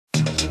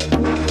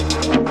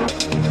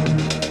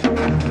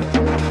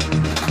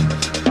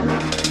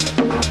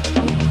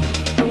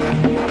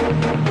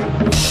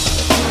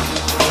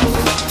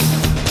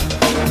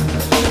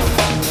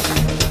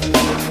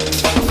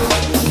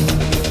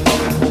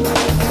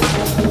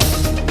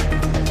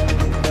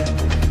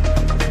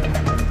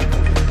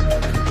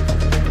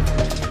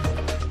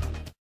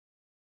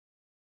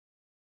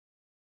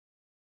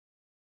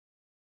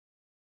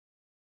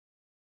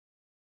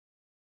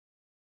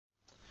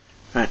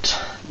Right,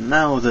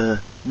 now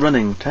the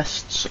running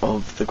tests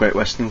of the Great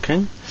Western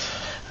King.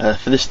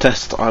 For this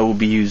test I will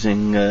be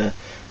using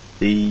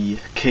the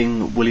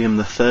King William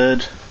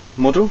III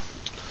model.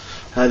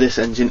 This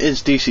engine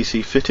is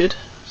DCC fitted,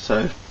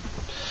 so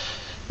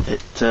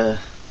it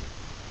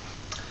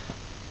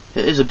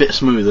is a bit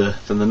smoother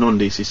than the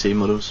non-DCC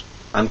models,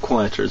 and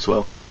quieter as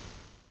well.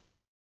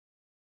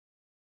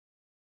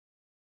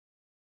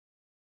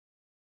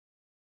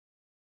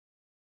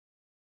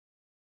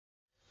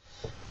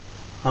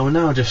 I will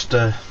now just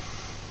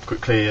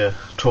quickly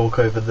talk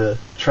over the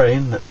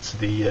train that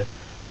the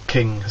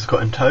King has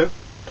got in tow.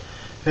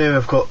 Here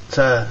I've got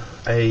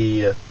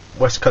a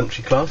West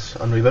Country class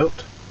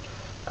unrebuilt.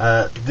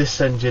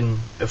 This engine,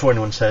 before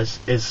anyone says,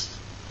 is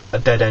a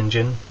dead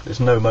engine. There's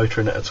no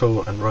motor in it at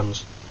all and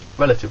runs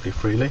relatively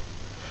freely.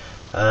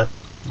 The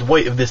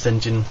weight of this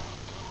engine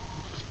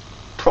is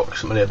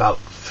approximately about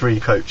 3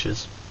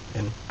 coaches,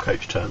 in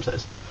coach terms that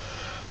is.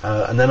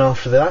 And then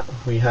after that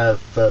we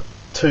have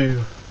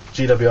 2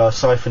 GWR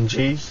Siphon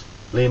Gs,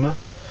 Lima,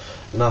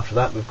 and after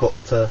that we've got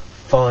 5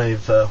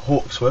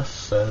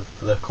 Hawksworths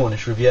for the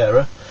Cornish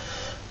Riviera.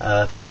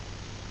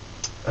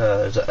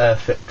 There's an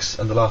Airfix,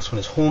 and the last one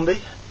is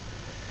Hornby.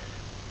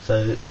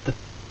 So the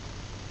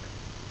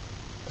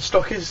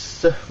stock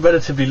is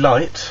relatively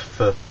light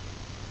for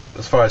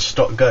as far as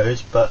stock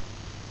goes, but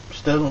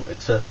still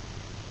it's a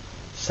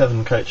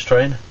 7 coach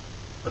train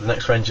with an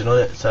extra engine on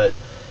it, so it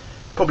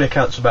probably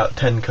accounts for about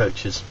 10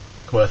 coaches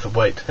worth of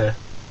weight here.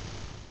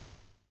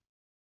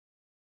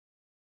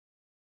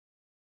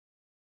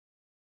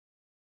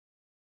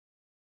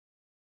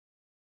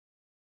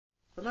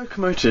 The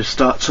locomotive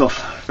starts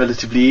off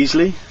relatively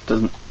easily.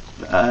 Doesn't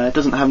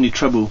have any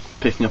trouble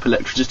picking up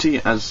electricity,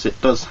 as it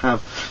does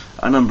have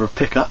a number of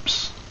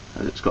pickups.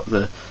 It's got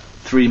the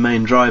 3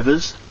 main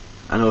drivers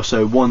and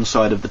also one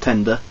side of the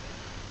tender,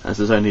 as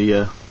there's only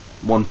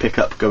one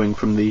pickup going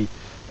from the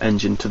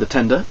engine to the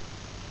tender.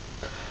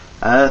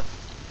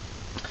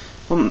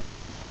 One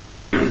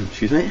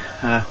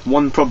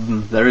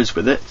problem there is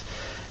with it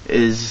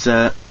is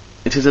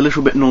it is a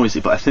little bit noisy,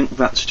 but I think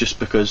that's just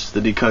because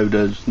the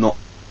decoder's not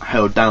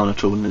held down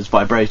at all and is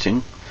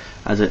vibrating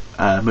as it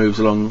moves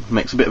along,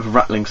 makes a bit of a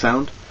rattling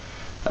sound.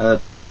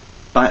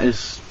 That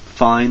is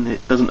fine,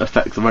 it doesn't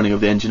affect the running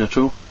of the engine at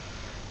all,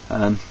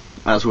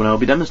 as will now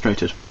be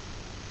demonstrated.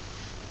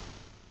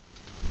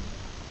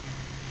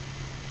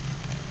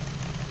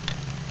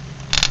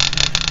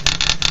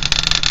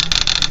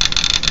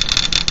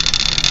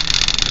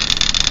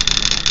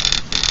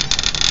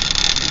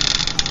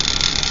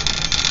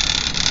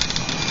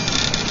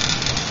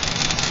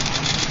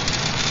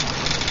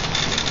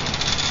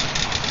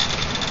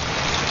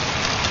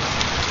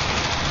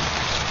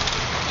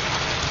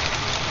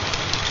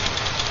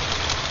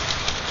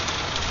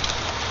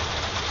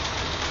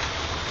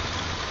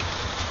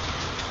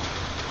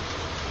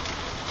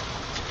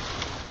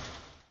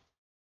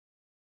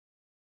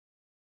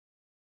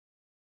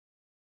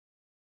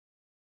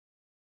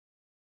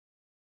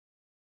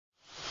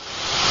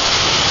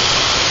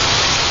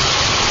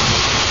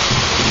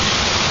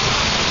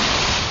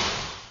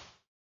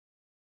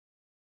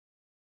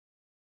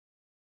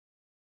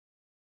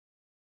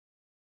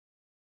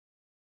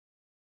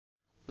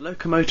 The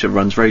locomotive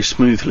runs very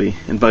smoothly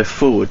in both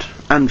forward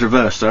and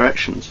reverse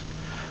directions,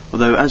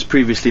 although as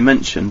previously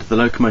mentioned the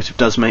locomotive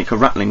does make a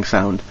rattling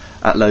sound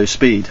at low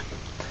speed,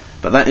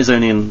 but that is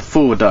only in the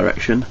forward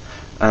direction,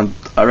 and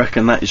I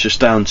reckon that is just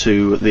down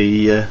to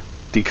the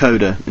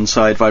decoder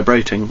inside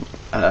vibrating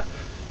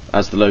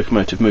as the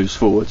locomotive moves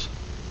forwards.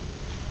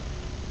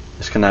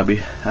 This can now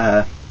be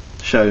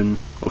shown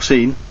or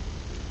seen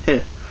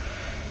here.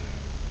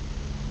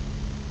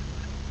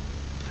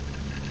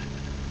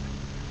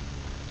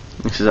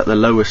 This is at the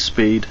lowest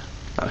speed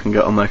that I can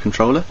get on my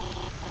controller.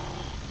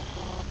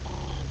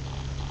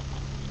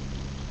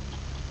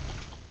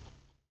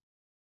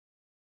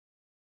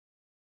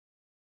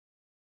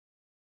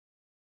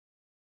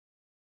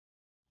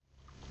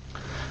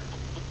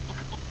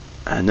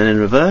 And then in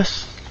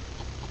reverse.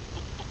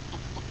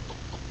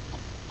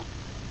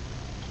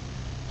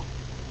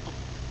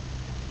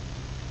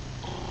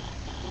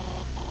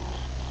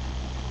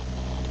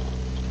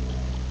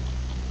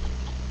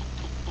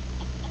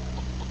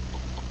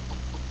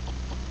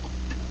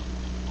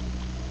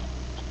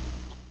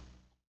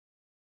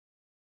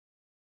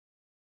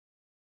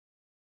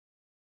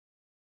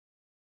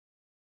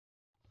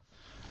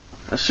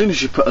 As soon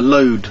as you put a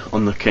load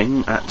on the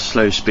King at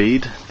slow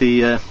speed,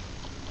 the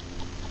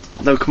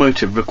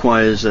locomotive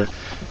requires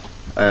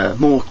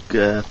more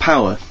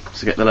power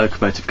to get the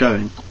locomotive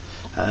going,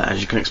 as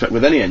you can expect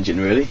with any engine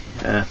really,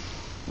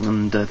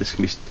 and this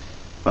can be,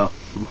 well,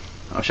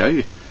 I'll show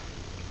you.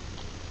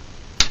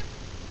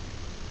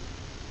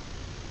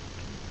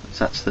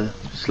 So that's the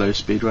slow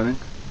speed running,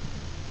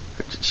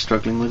 which it's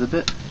struggling with a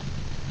bit.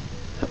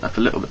 Put up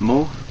a little bit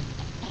more,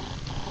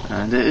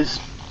 and it is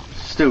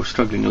still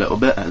struggling a little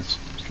bit, as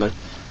slow.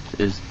 It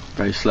is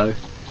very slow.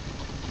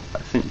 I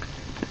think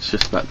it's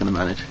just about going to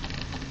manage.